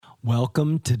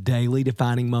Welcome to Daily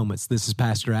Defining Moments. This is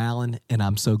Pastor Allen, and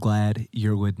I'm so glad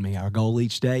you're with me. Our goal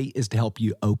each day is to help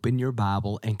you open your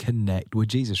Bible and connect with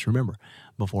Jesus. Remember,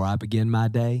 before I begin my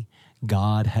day,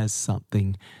 God has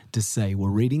something to say.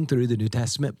 We're reading through the New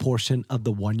Testament portion of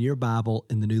the one-year Bible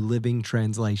in the New Living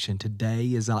Translation.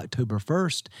 Today is October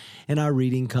 1st, and our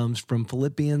reading comes from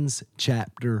Philippians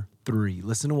chapter 3.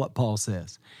 Listen to what Paul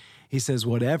says. He says,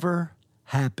 whatever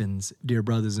happens, dear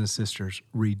brothers and sisters,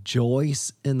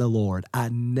 rejoice in the Lord. I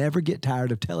never get tired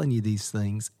of telling you these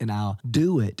things, and I'll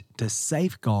do it to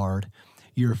safeguard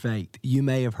your faith. You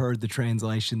may have heard the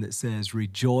translation that says,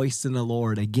 rejoice in the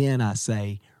Lord. Again, I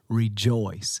say,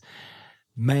 rejoice.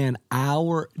 Man,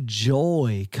 our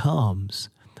joy comes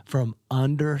from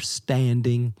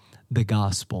understanding the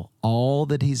gospel, all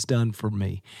that he's done for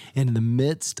me. And in the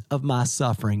midst of my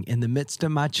suffering, in the midst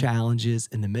of my challenges,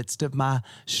 in the midst of my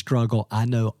struggle, I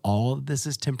know all of this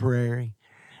is temporary,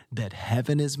 that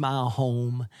heaven is my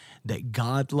home, that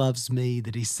God loves me,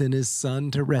 that he sent his son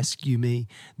to rescue me,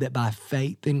 that by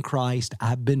faith in Christ,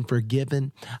 I've been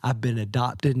forgiven, I've been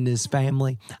adopted in his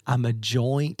family, I'm a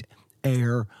joint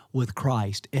heir with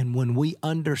Christ. And when we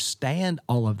understand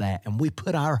all of that and we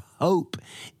put our hope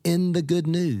in the good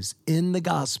news, in the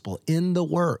gospel, in the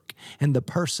work and the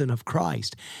person of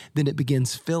Christ, then it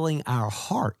begins filling our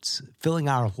hearts, filling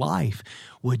our life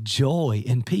with joy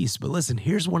and peace. But listen,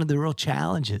 here's one of the real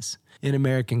challenges in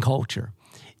American culture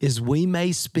is we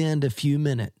may spend a few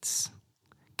minutes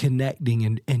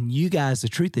connecting, and you guys, the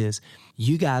truth is,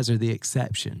 you guys are the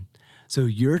exception. So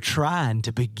you're trying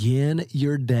to begin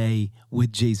your day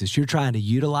with Jesus. You're trying to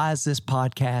utilize this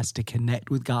podcast to connect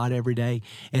with God every day.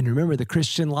 And remember, the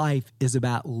Christian life is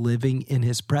about living in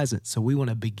his presence. So we want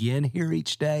to begin here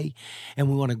each day, and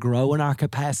we want to grow in our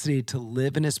capacity to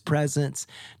live in his presence,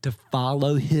 to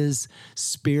follow his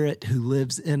spirit who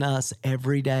lives in us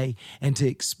every day, and to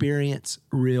experience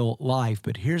real life.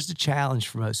 But here's the challenge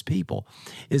for most people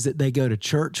is that they go to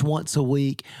church once a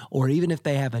week, or even if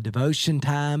they have a devotion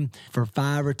time for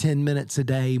 5 or 10 minutes a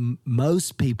day,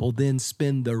 most people then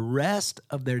spend the rest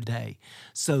of their day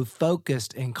so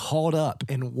focused and caught up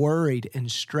and worried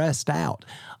and stressed out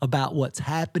about what's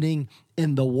happening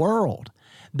in the world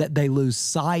that they lose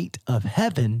sight of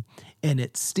heaven, and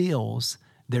it steals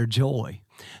their joy.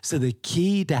 So the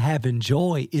key to having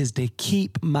joy is to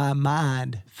keep my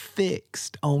mind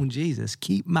fixed on Jesus,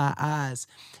 keep my eyes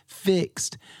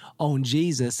fixed on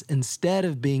Jesus instead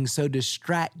of being so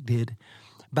distracted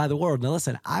by the world. Now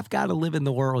listen, I've got to live in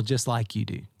the world just like you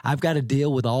do. I've got to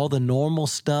deal with all the normal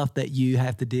stuff that you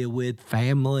have to deal with,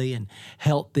 family and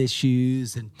health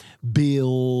issues and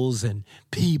bills and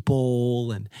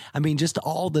people and just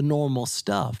all the normal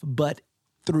stuff. But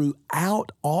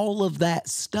throughout all of that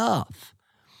stuff,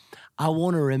 I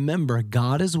want to remember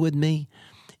God is with me.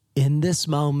 In this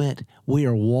moment, we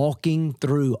are walking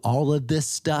through all of this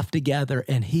stuff together,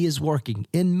 and he is working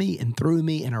in me and through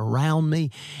me and around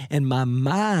me. And my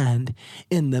mind,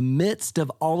 in the midst of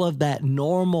all of that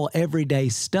normal everyday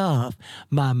stuff,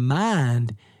 my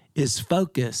mind is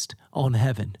focused on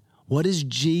heaven. What is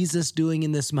Jesus doing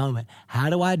in this moment? How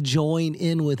do I join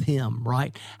in with him,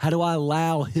 right? How do I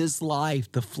allow his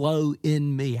life to flow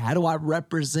in me? How do I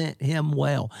represent him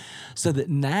well? So that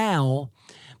now,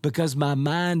 because my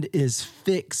mind is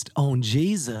fixed on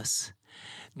Jesus,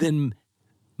 then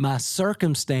my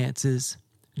circumstances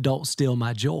don't steal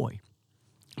my joy.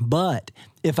 But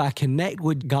if I connect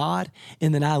with God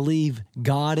and then I leave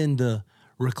God in the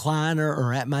recliner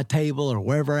or at my table or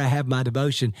wherever I have my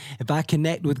devotion, if I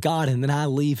connect with God and then I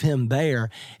leave him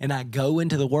there and I go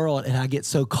into the world and I get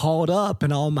so caught up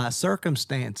in all my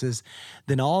circumstances,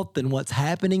 then often what's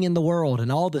happening in the world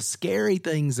and all the scary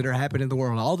things that are happening in the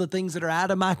world, all the things that are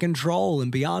out of my control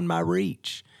and beyond my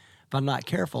reach, if I'm not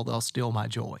careful, they'll steal my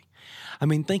joy.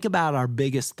 Think about our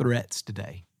biggest threats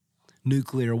today: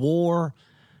 nuclear war,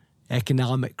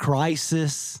 economic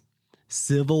crisis,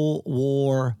 civil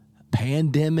war,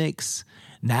 pandemics,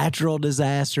 natural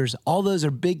disasters. All those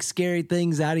are big, scary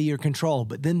things out of your control.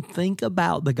 But then think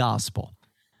about the gospel.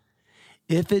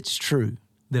 If it's true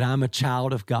that I'm a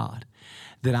child of God,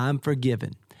 that I'm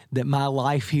forgiven, that my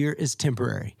life here is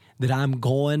temporary, that I'm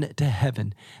going to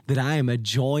heaven, that I am a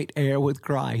joint heir with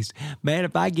Christ. Man,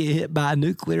 if I get hit by a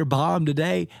nuclear bomb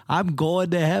today, I'm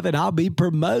going to heaven. I'll be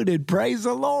promoted. Praise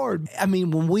the Lord.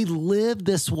 When we live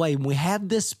this way, when we have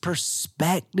this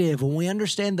perspective, when we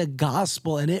understand the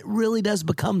gospel, and it really does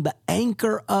become the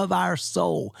anchor of our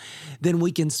soul, then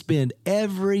we can spend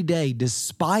every day,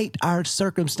 despite our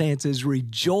circumstances,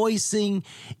 rejoicing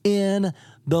in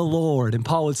the Lord. And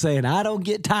Paul was saying, I don't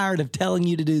get tired of telling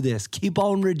you to do this. Keep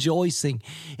on rejoicing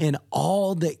in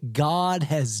all that God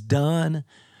has done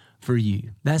for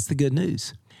you. That's the good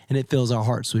news. And it fills our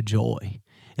hearts with joy.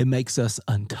 It makes us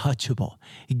untouchable.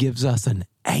 It gives us an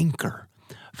anchor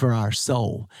for our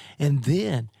soul. And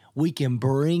then we can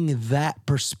bring that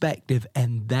perspective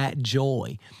and that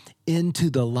joy into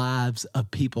the lives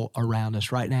of people around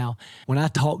us right now. When I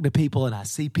talk to people and I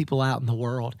see people out in the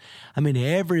world, I mean,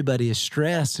 everybody is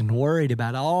stressed and worried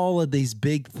about all of these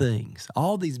big things,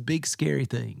 all these big, scary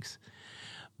things.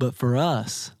 But for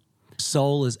us,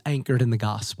 soul is anchored in the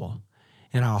gospel,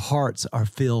 and our hearts are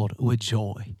filled with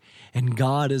joy. And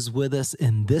God is with us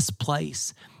in this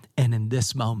place and in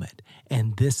this moment.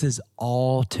 And this is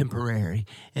all temporary.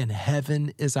 And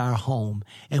heaven is our home.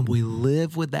 And we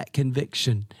live with that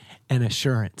conviction and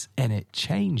assurance. And it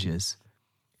changes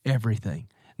everything.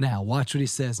 Now, watch what he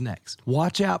says next.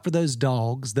 Watch out for those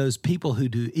dogs, those people who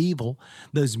do evil,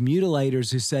 those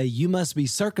mutilators who say, you must be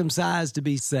circumcised to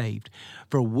be saved.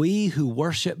 For we who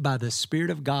worship by the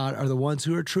Spirit of God are the ones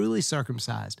who are truly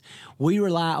circumcised. We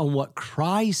rely on what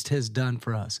Christ has done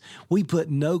for us. We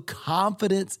put no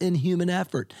confidence in human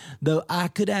effort, though I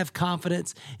could have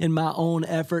confidence in my own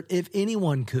effort if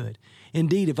anyone could.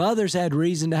 Indeed, if others had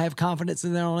reason to have confidence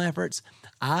in their own efforts,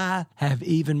 I have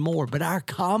even more. But our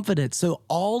confidence, so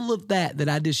all of that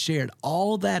I just shared,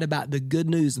 all that about the good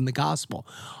news and the gospel,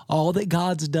 all that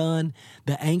God's done,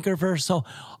 the anchor for our soul,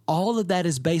 all of that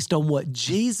is based on what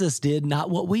Jesus did, not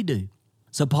what we do.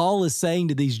 So Paul is saying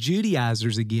to these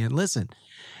Judaizers again, listen,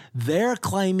 they're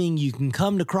claiming you can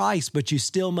come to Christ, but you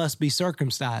still must be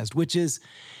circumcised, which is,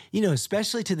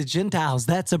 especially to the Gentiles,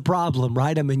 that's a problem,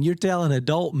 right? I mean, you're telling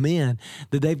adult men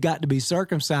that they've got to be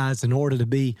circumcised in order to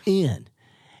be in.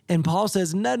 And Paul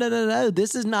says, no.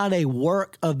 This is not a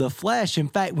work of the flesh. In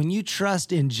fact, when you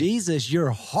trust in Jesus, your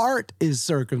heart is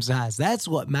circumcised. That's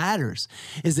what matters,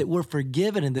 is that we're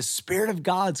forgiven and the Spirit of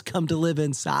God's come to live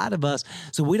inside of us.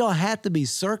 So we don't have to be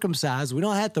circumcised. We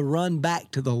don't have to run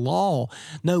back to the law.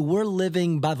 No, we're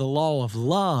living by the law of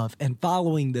love and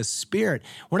following the Spirit.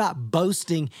 We're not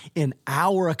boasting in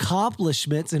our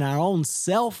accomplishments and our own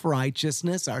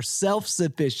self-righteousness, our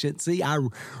self-sufficiency, our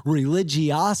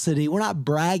religiosity. We're not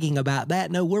bragging about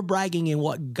that. No, we're bragging in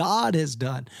what God has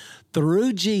done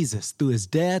through Jesus, through his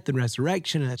death and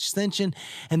resurrection and ascension,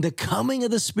 and the coming of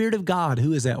the Spirit of God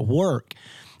who is at work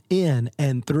in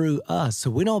and through us. So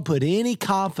we don't put any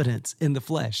confidence in the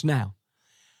flesh. Now,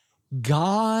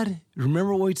 God,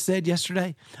 remember what we said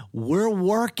yesterday? We're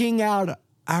working out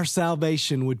our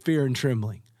salvation with fear and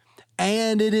trembling.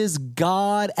 And it is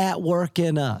God at work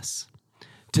in us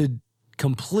to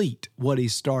complete what he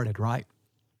started, right?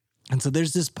 And so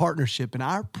there's this partnership, and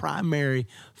our primary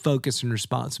focus and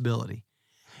responsibility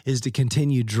is to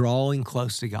continue drawing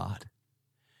close to God,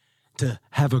 to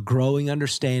have a growing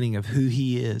understanding of who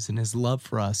he is and his love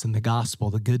for us and the gospel,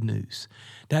 the good news,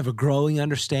 to have a growing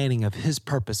understanding of his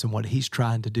purpose and what he's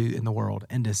trying to do in the world,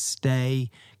 and to stay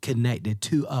connected,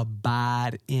 to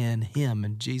abide in him.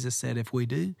 And Jesus said, if we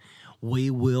do,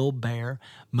 we will bear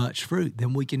much fruit.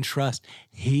 Then we can trust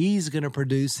he's going to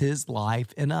produce his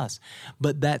life in us.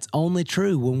 But that's only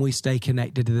true when we stay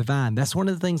connected to the vine. That's one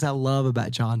of the things I love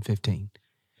about John 15.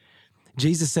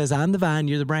 Jesus says, I'm the vine,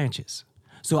 you're the branches.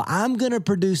 So I'm going to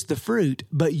produce the fruit,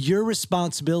 but your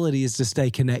responsibility is to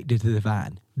stay connected to the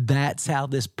vine. That's how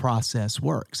this process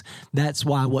works. That's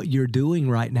why what you're doing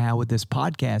right now with this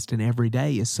podcast and every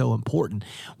day is so important.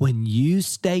 When you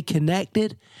stay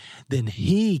connected, then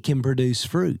he can produce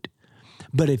fruit.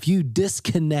 But if you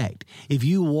disconnect, if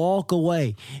you walk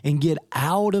away and get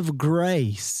out of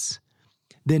grace,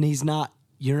 then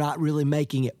you're not really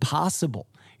making it possible.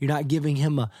 You're not giving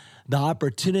him the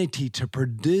opportunity to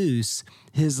produce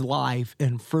his life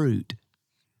and fruit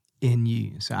in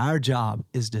you. So our job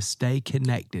is to stay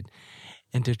connected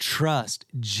and to trust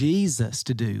Jesus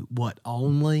to do what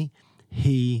only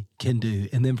he can do.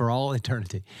 And then for all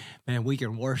eternity, man, we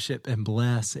can worship and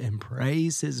bless and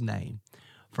praise his name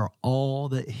for all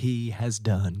that he has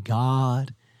done.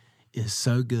 God is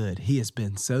so good. He has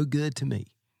been so good to me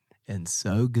and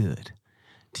so good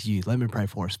to you. Let me pray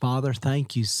for us. Father,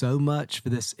 thank you so much for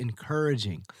this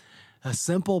encouraging, a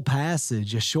simple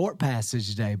passage, a short passage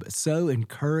today, but so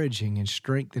encouraging and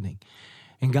strengthening.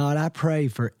 And God, I pray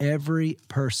for every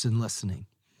person listening.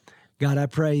 God, I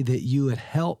pray that you would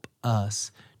help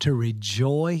us to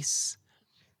rejoice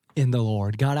in the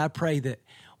Lord. God, I pray that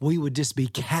we would just be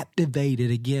captivated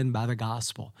again by the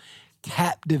gospel,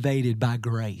 captivated by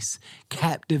grace,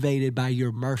 captivated by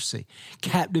your mercy,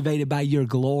 captivated by your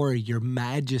glory, your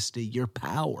majesty, your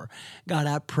power. God,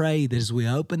 I pray that as we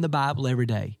open the Bible every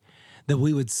day, that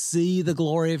we would see the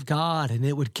glory of God and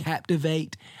it would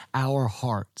captivate our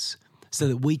hearts so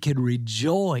that we could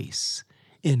rejoice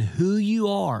in who you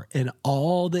are and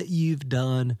all that you've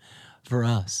done for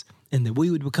us, and that we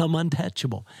would become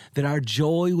untouchable, that our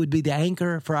joy would be the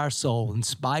anchor for our soul in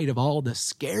spite of all the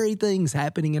scary things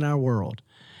happening in our world.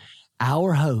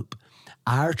 Our hope,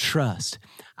 our trust,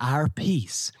 our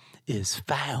peace is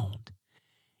found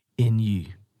in you.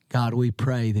 God, we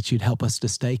pray that you'd help us to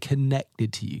stay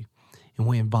connected to you, and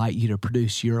we invite you to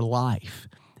produce your life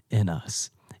in us.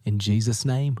 In Jesus'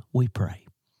 name, we pray.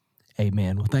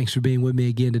 Amen. Well, thanks for being with me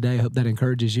again today. I hope that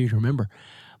encourages you. Remember,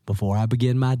 before I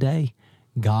begin my day,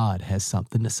 God has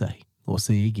something to say. We'll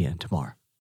see you again tomorrow.